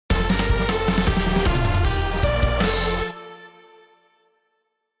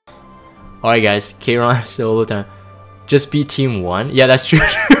Alright guys, Kayron solo time. Just beat team 1. Yeah, that's true.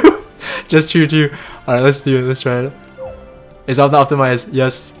 Just true too. Alright, let's do it. Let's try it. It's optimized.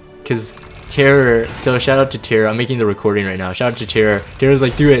 Yes, because Terror. So shout out to Terror. I'm making the recording right now. Shout out to Terror. Terror's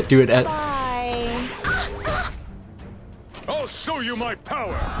like, do it. Bye. I'll show you my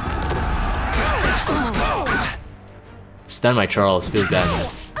power. Stun my Charles. Feels bad, man.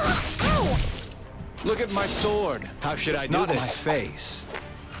 Look at my sword. How should I do this? My face.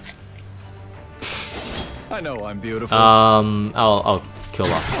 I know I'm beautiful. I'll kill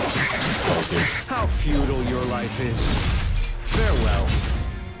off. How feudal your life is. Farewell.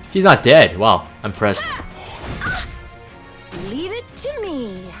 He's not dead. Wow, I'm pressed. Leave it to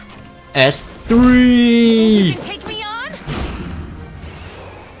me. S3. You can take me on.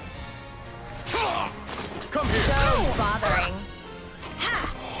 Come here. So bothering.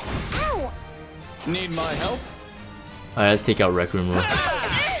 Ha. Ow. Need my help? Alright, let's take out Rec Room rule.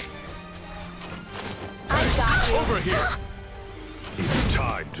 I got you. Over here. It's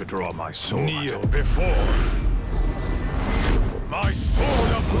time to draw my sword. Kneel before my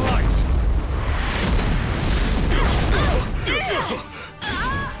sword of light.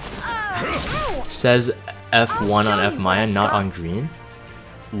 Says F1 on F Maya, not on green.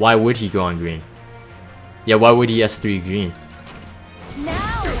 Why would he go on green? Yeah, why would he S3 green?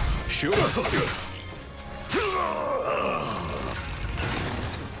 Now. Sure.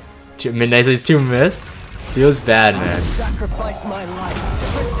 Midnight says 2 miss. Feels bad, man. Sacrifice my life to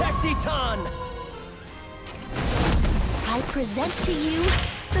protect Eton. I present to you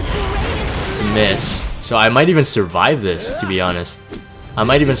the greatest. It's a miss. So I might even survive this, to be honest. I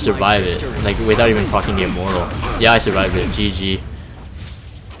might even survive it, like without even proccing the immortal. Yeah, I survived it. GG.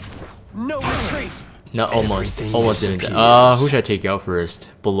 No retreat. No, almost didn't. Who should I take out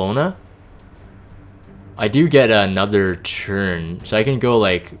first? Bologna? I do get another turn, so I can go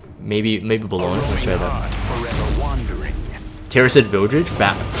like maybe Bologna. Let's try that. Terra said Vildred?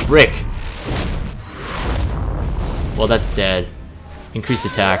 Fat frick. Well, that's dead. Increased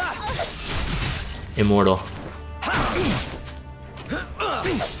attack. Immortal. I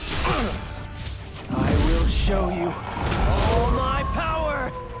will show you all my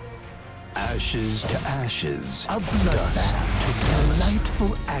power. Ashes to ashes. A bloodbath to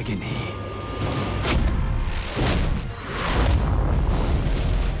delightful agony.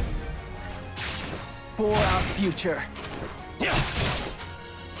 For our future.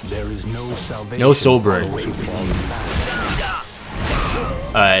 There is no salvation. No soul burn.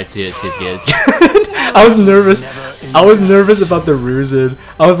 Alright, it's good. I was nervous. I was nervous about the Ruzid.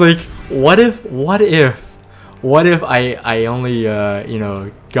 I was like, what if I only you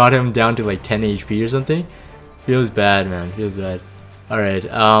know, got him down to like 10 HP or something? Feels bad, man. Feels bad. Alright,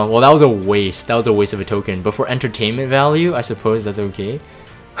 well, that was a waste. That was a waste of a token. But for entertainment value, I suppose that's okay.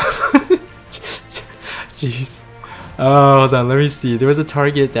 Jeez. Oh, hold on, let me see. There was a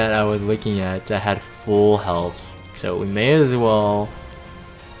target that I was looking at that had full health. So we may as well...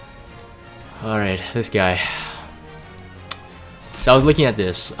 Alright, this guy. So I was looking at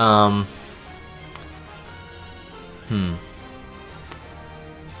this. A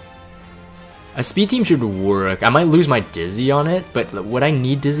speed team should work. I might lose my Dizzy on it, but would I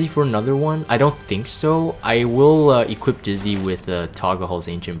need Dizzy for another one? I don't think so. I will equip Dizzy with Togglehall's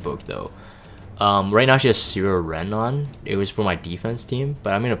Ancient Book though. Right now she has Zero Ren on. It was for my defense team,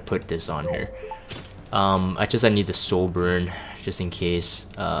 but I'm gonna put this on here. I need the Soul Burn just in case.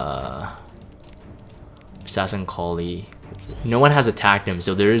 Assassin Collie. No one has attacked him,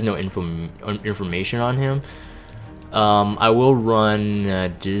 so there is no information on him. I will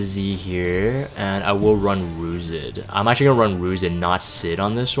run Dizzy here, and I will run Ruzid. I'm actually gonna run Ruzid, not Sid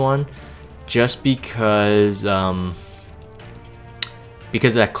on this one, just because of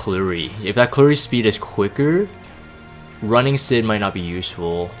that Clury. If that Clury speed is quicker, running Sid might not be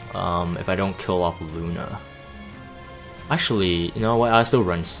useful if I don't kill off Luna. Actually, you know what? I'll still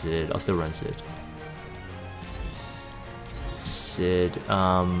run Sid.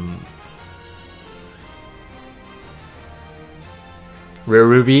 Rare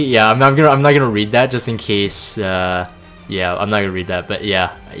Ruby, yeah, I'm not gonna read that just in case. Yeah, I'm not gonna read that, but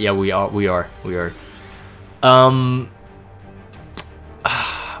yeah, we are.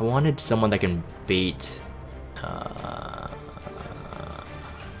 I wanted someone that can bait.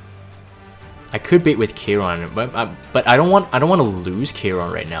 I could bait with Kayron, but I don't want to lose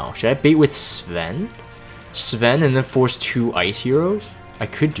Kayron right now. Should I bait with Sven? Sven and then force 2 ice heroes? I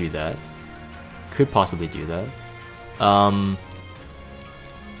could do that. Could possibly do that.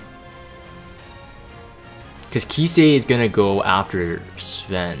 Because Kisei is gonna go after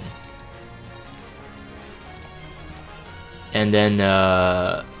Sven. And then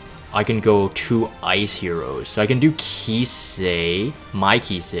I can go 2 ice heroes. So I can do Kisei, my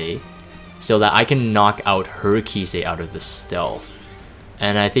Kisei, so that I can knock out her Kisei out of the stealth.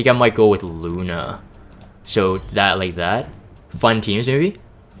 And I think I might go with Luna. So that, like that. Fun teams maybe?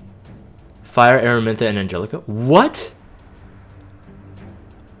 Fire, Araminta, and Angelica? What?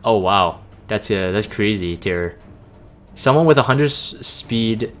 Oh wow. That's crazy, Terror. Someone with 100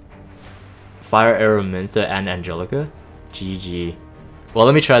 speed, Fire, Araminta, and Angelica? GG. Well,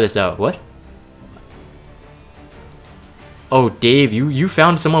 let me try this out. What? Oh, Dave, you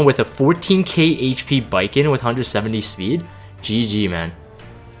found someone with a 14k HP Bikin with 170 speed? GG, man.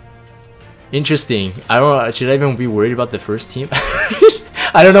 Interesting. I don't know, should I even be worried about the first team?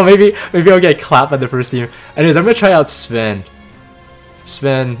 I don't know, maybe I'll get clapped by the first team. Anyways, I'm gonna try out Sven.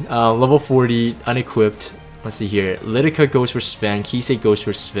 Sven, level 40, unequipped. Let's see here. Lidica goes for Sven, Kisei goes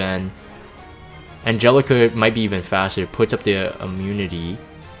for Sven. Angelica might be even faster, puts up the immunity.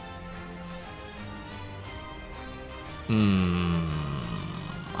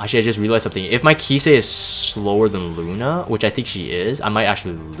 Actually, I just realized something. If my Kisei is slower than Luna, which I think she is, I might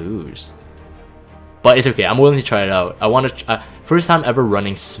actually lose. But it's okay, I'm willing to try it out. I want to first time ever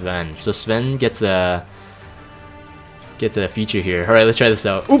running Sven. So Sven gets a feature here. Alright, let's try this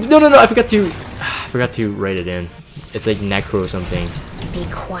out. Oop, no, I forgot to write it in. It's like Necro something. Be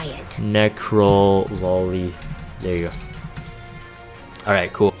quiet. Necro Lolly. There you go.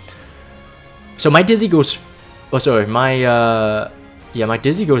 Alright, cool. So my Dizzy goes oh sorry, my my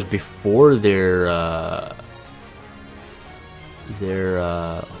Dizzy goes before their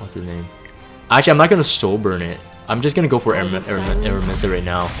what's his name? Actually, I'm not gonna soul burn it. I'm just gonna go for Araminta right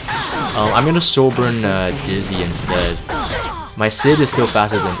now. I'm gonna soul burn Dizzy instead. My Sid is still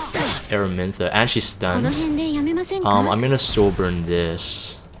faster than Araminta, and she's stunned. I'm gonna soul burn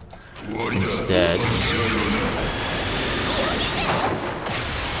this instead.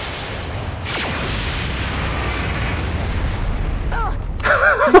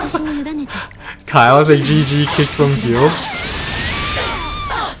 Kyle's like GG kicked from guild.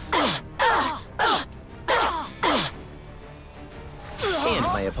 And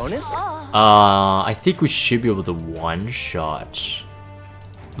my opponent? I think we should be able to one-shot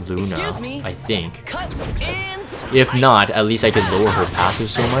Luna, I think. If not, at least I can lower her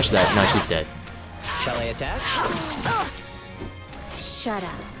passive so much that now she's dead. Shall I attack? Shut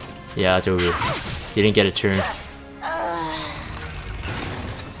up. Yeah, it's over. You didn't get a turn.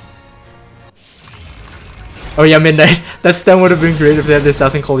 Oh yeah, Midnight. That stun would have been great if they had the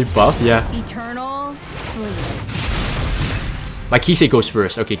Assassin Collie buff, yeah. Eternal sleep. My Kisei goes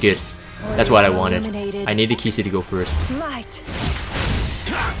first, okay good. That's what I wanted. I needed Kisei to go first. Light.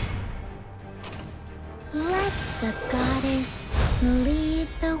 Let the goddess lead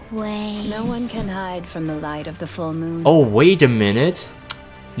the way. No one can hide from the light of the full moon. Oh, wait a minute.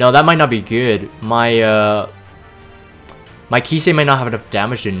 No, that might not be good. My Kisei might not have enough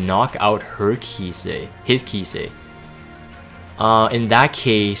damage to knock out her Kisei. His Kisei. In that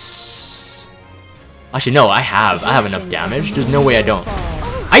case... Actually, no, I have enough damage. There's no way I don't.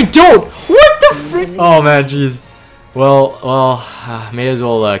 I don't! What the frick? Oh man, jeez. Well, may as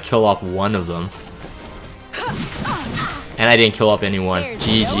well kill off one of them. And I didn't kill off anyone.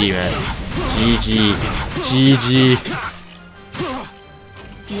 GG, man. GG. GG.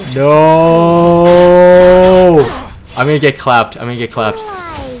 No! I'm gonna get clapped.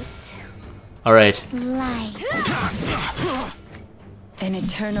 Alright. An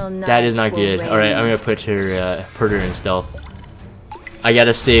eternal night. That is not good. Alright, I'm gonna put her in stealth. I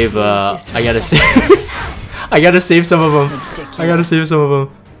gotta save I gotta save some of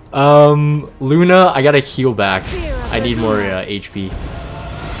them. Luna, I gotta heal back. I need more HP.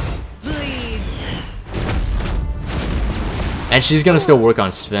 And she's gonna still work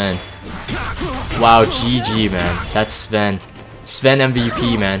on Sven. Wow, GG, man. That's Sven. Sven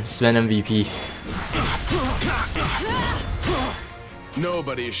MVP, man. Sven MVP.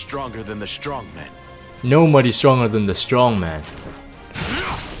 Nobody is stronger than the strong man. Nobody's stronger than the strong man.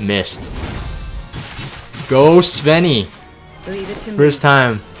 Missed. Go, Svenny. First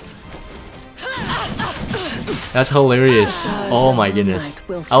time. That's hilarious. Oh my goodness.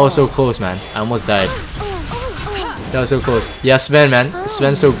 I was so close, man. I almost died. That was so close. Yeah, Sven, man.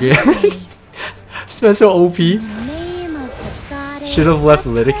 Sven's so good. Sven's so OP. Should have left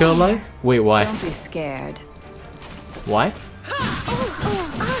Lidica alive? Wait, why? Don't be scared. Why?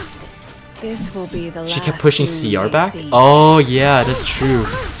 This will be the last. She kept pushing CR back? see. Oh yeah, that's true.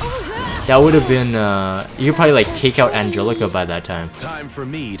 That would have been you could probably like take out Angelica by that time. Time for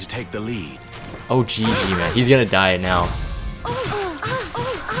me to take the lead. Oh GG, man. He's gonna die now.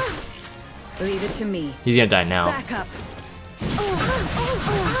 Leave it to me. He's gonna die now. Back up.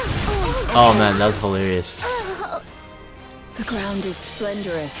 Oh man, that was hilarious. The ground is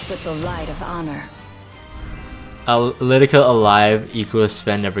splendorous with the light of honor. Lidica alive equals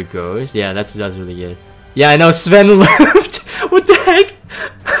Sven never goes. Yeah, that's really good. Yeah, I know Sven left. What the heck?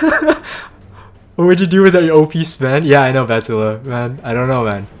 What would you do with that OP Sven? Yeah, I know Bacilla, man. I don't know,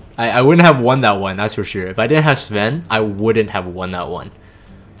 man. I wouldn't have won that one, that's for sure. If I didn't have Sven, I wouldn't have won that one.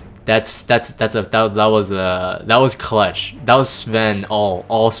 That was clutch. That was Sven,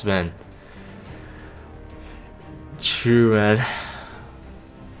 all Sven. True, man.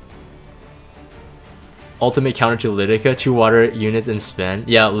 Ultimate counter to Lidica, 2 water units and Sven.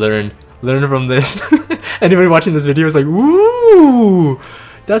 Yeah, learn from this. Anybody watching this video is like, ooh,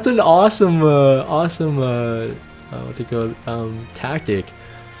 that's an awesome what's it called, tactic.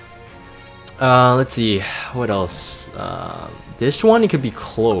 Let's see, what else? This one, it could be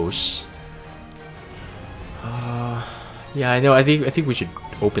close. Yeah, I know. I think we should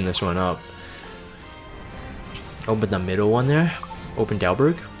open this one up. Open the middle one there. Open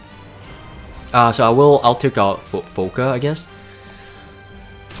Dalberg. So I'll take out Foka, I guess.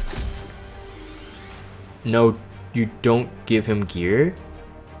 No, you don't give him gear.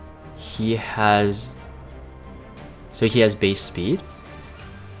 He has... So he has base speed?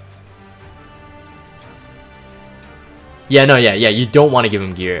 Yeah, no, yeah, you don't want to give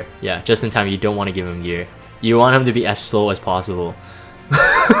him gear. Yeah, just in time, you don't want to give him gear. You want him to be as slow as possible.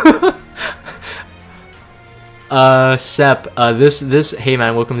 Sep, this, hey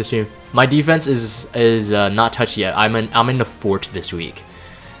man, welcome to the stream. My defense is not touched yet. I'm in the fort this week.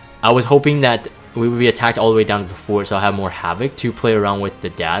 I was hoping that we would be attacked all the way down to the fort, so I'll have more havoc to play around with the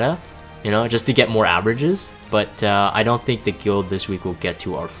data, you know, just to get more averages. But I don't think the guild this week will get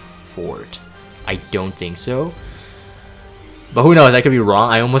to our fort. I don't think so. But who knows? I could be wrong.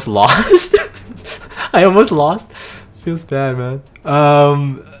 I almost lost. I almost lost. Feels bad, man.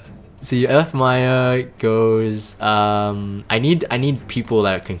 See, F Maya goes. I need people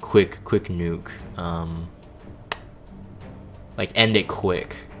that can quick nuke. Like end it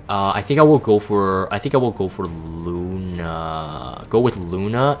quick. I think I will go for Luna. Go with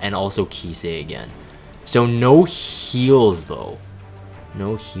Luna and also Kisei again. So no heals though.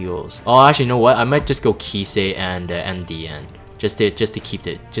 No heals. Oh, actually, you know what? I might just go Kisei and DN. Just to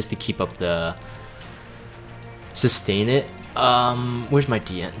keep up the sustain it. Where's my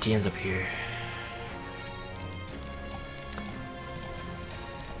DN? DN's up here.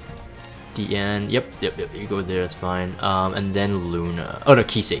 DN, yep, you go there, that's fine. And then Luna. Oh no,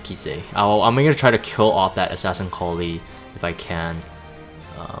 Kisei. I'm gonna try to kill off that Assassin Collie if I can.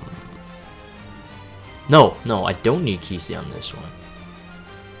 No, I don't need Kisei on this one.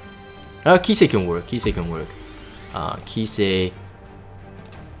 Kisei can work, Kisei.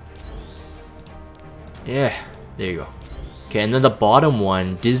 Yeah, there you go. Okay, and then the bottom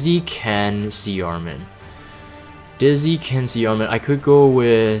one, Dizzy can see Armin. I could go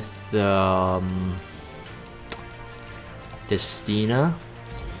with Destina.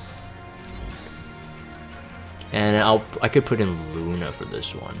 And I could put in Luna for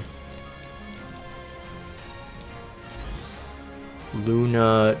this one.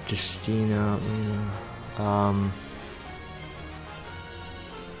 Luna, Destina, Luna.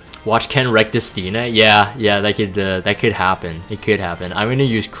 Watch Ken wreck Destina. Yeah, that could happen. It could happen. I'm gonna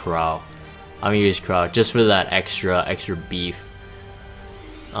use Crow. Just for that extra beef.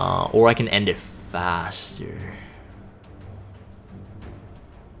 Or I can end it faster.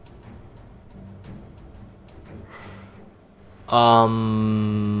 I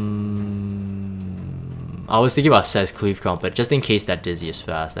was thinking about Seth's Cleave Comp, but just in case that Dizzy is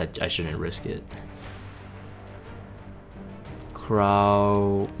fast, I shouldn't risk it.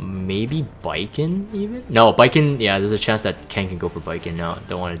 Crow, maybe Biken even? No, Biken, yeah, there's a chance that Ken can go for Biken. No,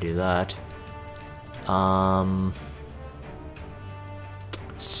 don't want to do that.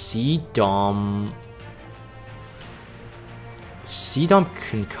 C-Dom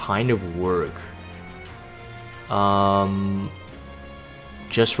can kind of work.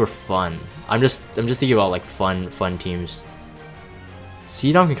 Just for fun. I'm just thinking about like fun teams.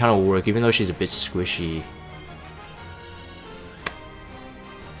 C-Dom can kind of work even though she's a bit squishy.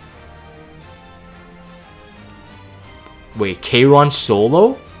 Wait, Kayron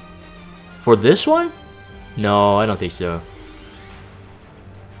solo? For this one? No, I don't think so.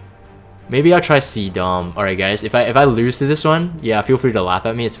 Maybe I'll try C-Dom. Alright guys, if I lose to this one, yeah, feel free to laugh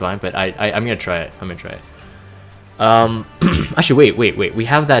at me, it's fine, but I'm gonna try it. Actually, wait. We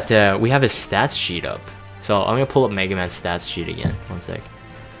have that. We have his stats sheet up. So I'm gonna pull up Mega Man's stats sheet again. One sec.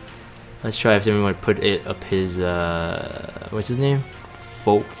 Let's try if everyone put it up his. What's his name?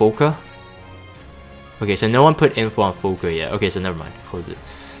 Foka. Okay, so no one put info on Foka yet. Okay, so never mind. Close it.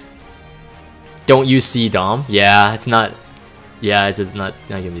 Don't use C Dom. Yeah, it's not. Yeah, it's not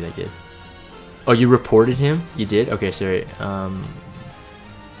gonna be that good. Oh, you reported him? You did? Okay, sorry. Well,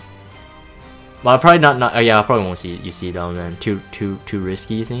 probably not. Oh, yeah, I probably won't use C Dom then. Too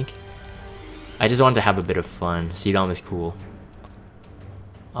risky, you think? I just wanted to have a bit of fun. C Dom is cool.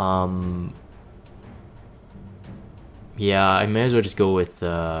 Yeah, I may as well just go with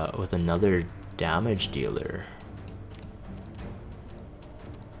another damage dealer.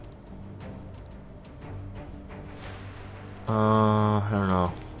 I don't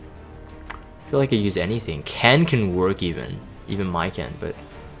know. I feel like I use anything. Ken can work even my Ken, but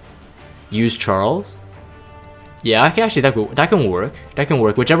use Charles. Yeah, I can actually that can work. That can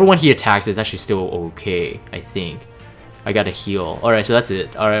work. Whichever one he attacks is actually still okay. I think. I gotta heal. All right, so that's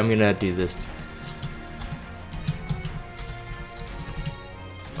it. All right, I'm gonna do this.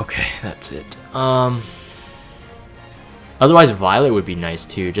 Okay, that's it. Otherwise, Violet would be nice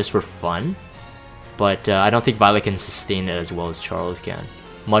too, just for fun. But I don't think Violet can sustain it as well as Charles can.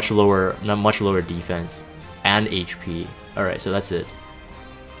 Much lower defense and HP. All right, so that's it.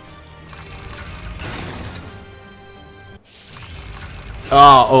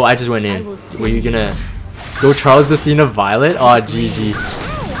 Oh, I just went in. Were you gonna go Charles, Destina, Violet? Oh, GG.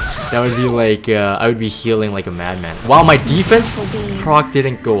 That would be like I would be healing like a madman. Wow, my defense proc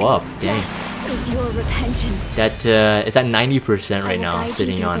didn't go up. Dang. That it's at 90% right now,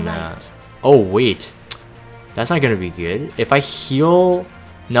 sitting on. Oh wait, that's not gonna be good. If I heal,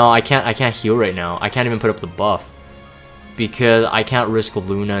 no, I can't heal right now. I can't even put up the buff because I can't risk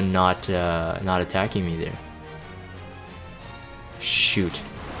Luna not attacking me there. Shoot.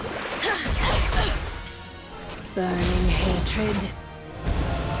 Burning hatred.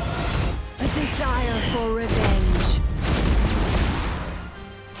 A desire for revenge.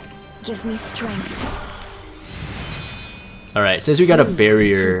 Give me strength. Alright, since we got a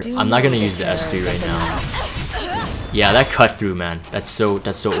barrier, I'm not gonna use the S3 right now. Yeah, that cut through, man. That's so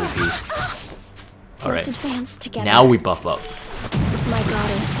OP. Alright. Now we buff up. My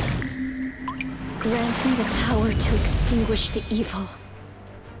goddess, grant me the power to extinguish the evil.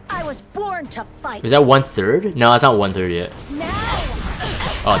 I was born to fight. Is that 1/3? No, it's not 1/3 yet. Now.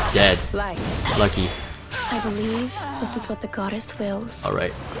 Oh, dead. Light. Lucky. I believe this is what the goddess wills.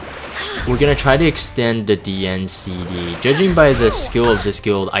 Alright. We're gonna try to extend the DNCD. Judging by the skill of this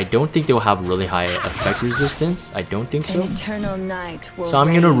guild, I don't think they'll have really high effect resistance. I don't think so. An eternal night will So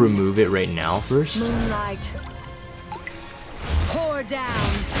I'm gonna reign. remove it right now first. Moonlight. Pour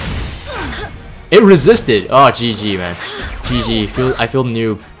down. It resisted! Oh, GG, man. GG. I feel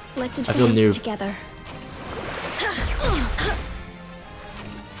noob. Let's I feel advance noob. together.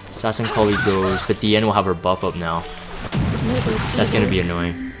 Assassin Collie goes, but DN will have her buff up now. That's gonna be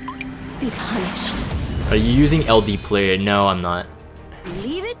annoying. Be punished. Are you using LD player? No, I'm not.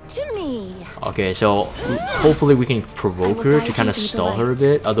 Leave it to me. Okay, so hopefully we can provoke her to kind of stall her a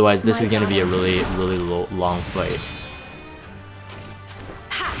bit. Otherwise, this is gonna be a really long fight.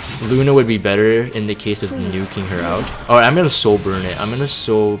 Luna would be better in the case of nuking her out. Alright, I'm gonna soul burn it. I'm gonna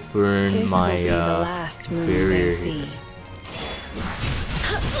soul burn my barrier here.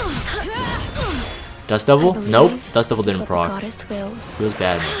 Dust Devil? Nope, Dust Devil didn't proc. Feels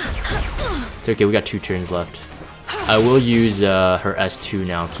bad. It's okay, we got 2 turns left. I will use her S2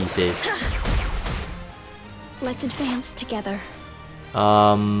 now, Key says. Let's advance together.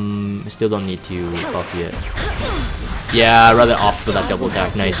 Still don't need to buff yet. Yeah, I'd rather opt for that double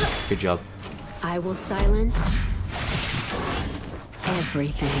attack. Nice, good job. I will silence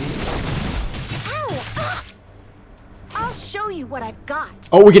everything. Ow! I'll show you what I've got.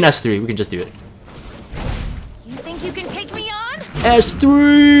 Oh, we can S3. We can just do it. You think you can take me on?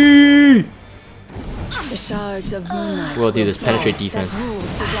 S3! The shards of moonlight. We'll do this penetrate defense. That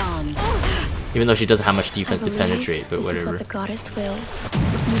rules the dawn. Even though she doesn't have much defense to penetrate, but This is whatever. what the goddess wills.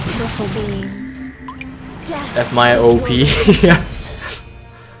 You pitiful beings. Death F my is OP. your Yeah.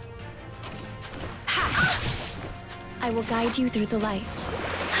 I will guide you through the light.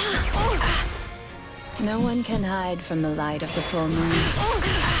 No one can hide from the light of the full moon.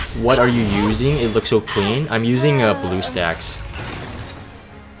 What are you using? It looks so clean. I'm using blue stacks.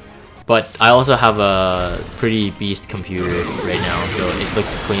 But I also have a pretty beast computer right now, so it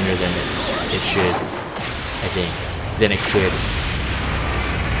looks cleaner than it should, I think. Than it could.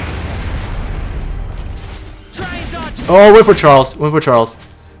 Oh, wait for Charles. Wait for Charles.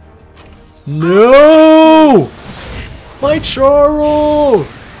 No! My Charles!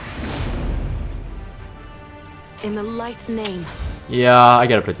 In the light's name, Yeah, I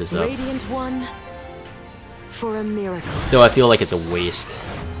gotta put this up. Radiant One, for a miracle. Though I feel like it's a waste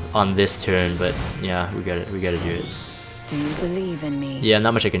on this turn, but yeah, we gotta do it. Do you believe in me? Yeah,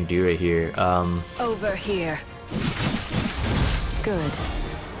 not much I can do right here. Over here. Good.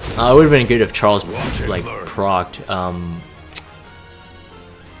 It would have been good if Charles like procced.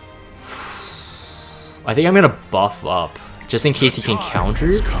 I think I'm gonna buff up just in case he can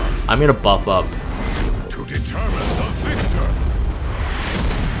counter. I'm gonna buff up. To determine the victor.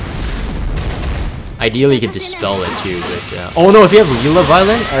 Ideally, you could dispel it too, but oh no! If you have Leela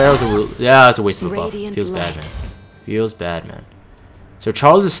Violent, that's a waste of a buff. Feels bad, man. Feels bad, man. So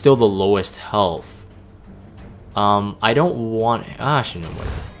Charles is still the lowest health. I don't want. Actually, no,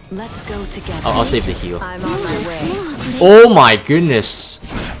 whatever. Let's go together. I'll save the heal. I'm on my way. Oh my goodness!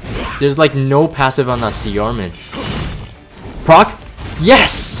 There's like no passive on that Armin. Proc?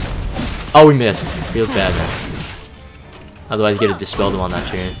 Yes! Oh, we missed. Feels bad, man. Otherwise, get to dispel them on that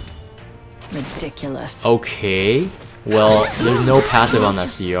turn. Ridiculous. Okay. Well, there's no passive on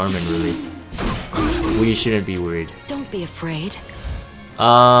that Armin, really. We shouldn't be worried. Don't be afraid.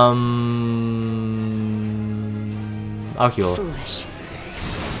 I'll heal. Foolish.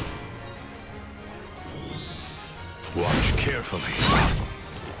 Watch carefully.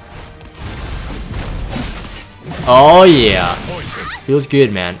 Oh yeah. Feels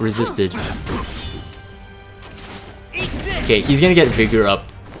good, man. Resisted. Okay, he's gonna get Vigor up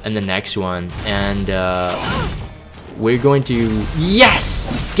in the next one, and we're going to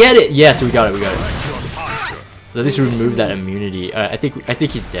get it. Yes, we got it. We got it. At least remove that immunity. I think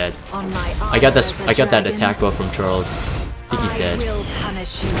he's dead. I got that attack buff from Charles. I think he's dead. Will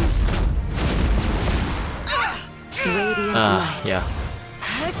punish you. Radiant light. Yeah.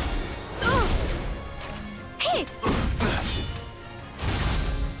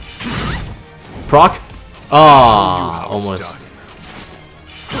 Proc? Ah, almost.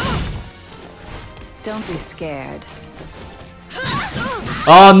 Don't be scared.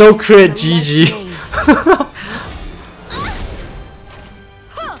 Oh, no crit, GG.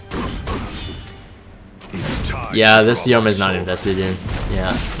 Yeah, this Yum is not invested in.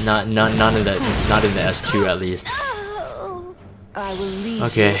 Yeah, not in the S2 at least. I will lead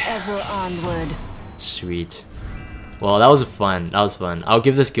Okay. you ever onward. Sweet. Well, that was fun. That was fun. I'll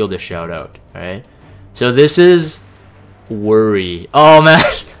give this guild a shout out. Alright. So this is Worry. Oh man,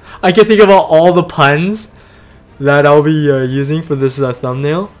 I can think about all the puns that I'll be using for this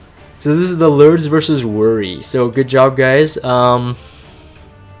thumbnail. So this is the TheLerds versus Worry. So good job, guys. Yeah,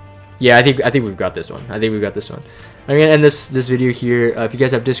 I think we've got this one. I'm gonna end this video here. If you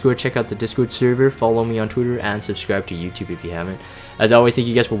guys have Discord, check out the Discord server. Follow me on Twitter and subscribe to YouTube if you haven't. As always, thank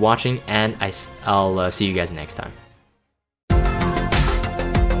you guys for watching, and I'll see you guys next time.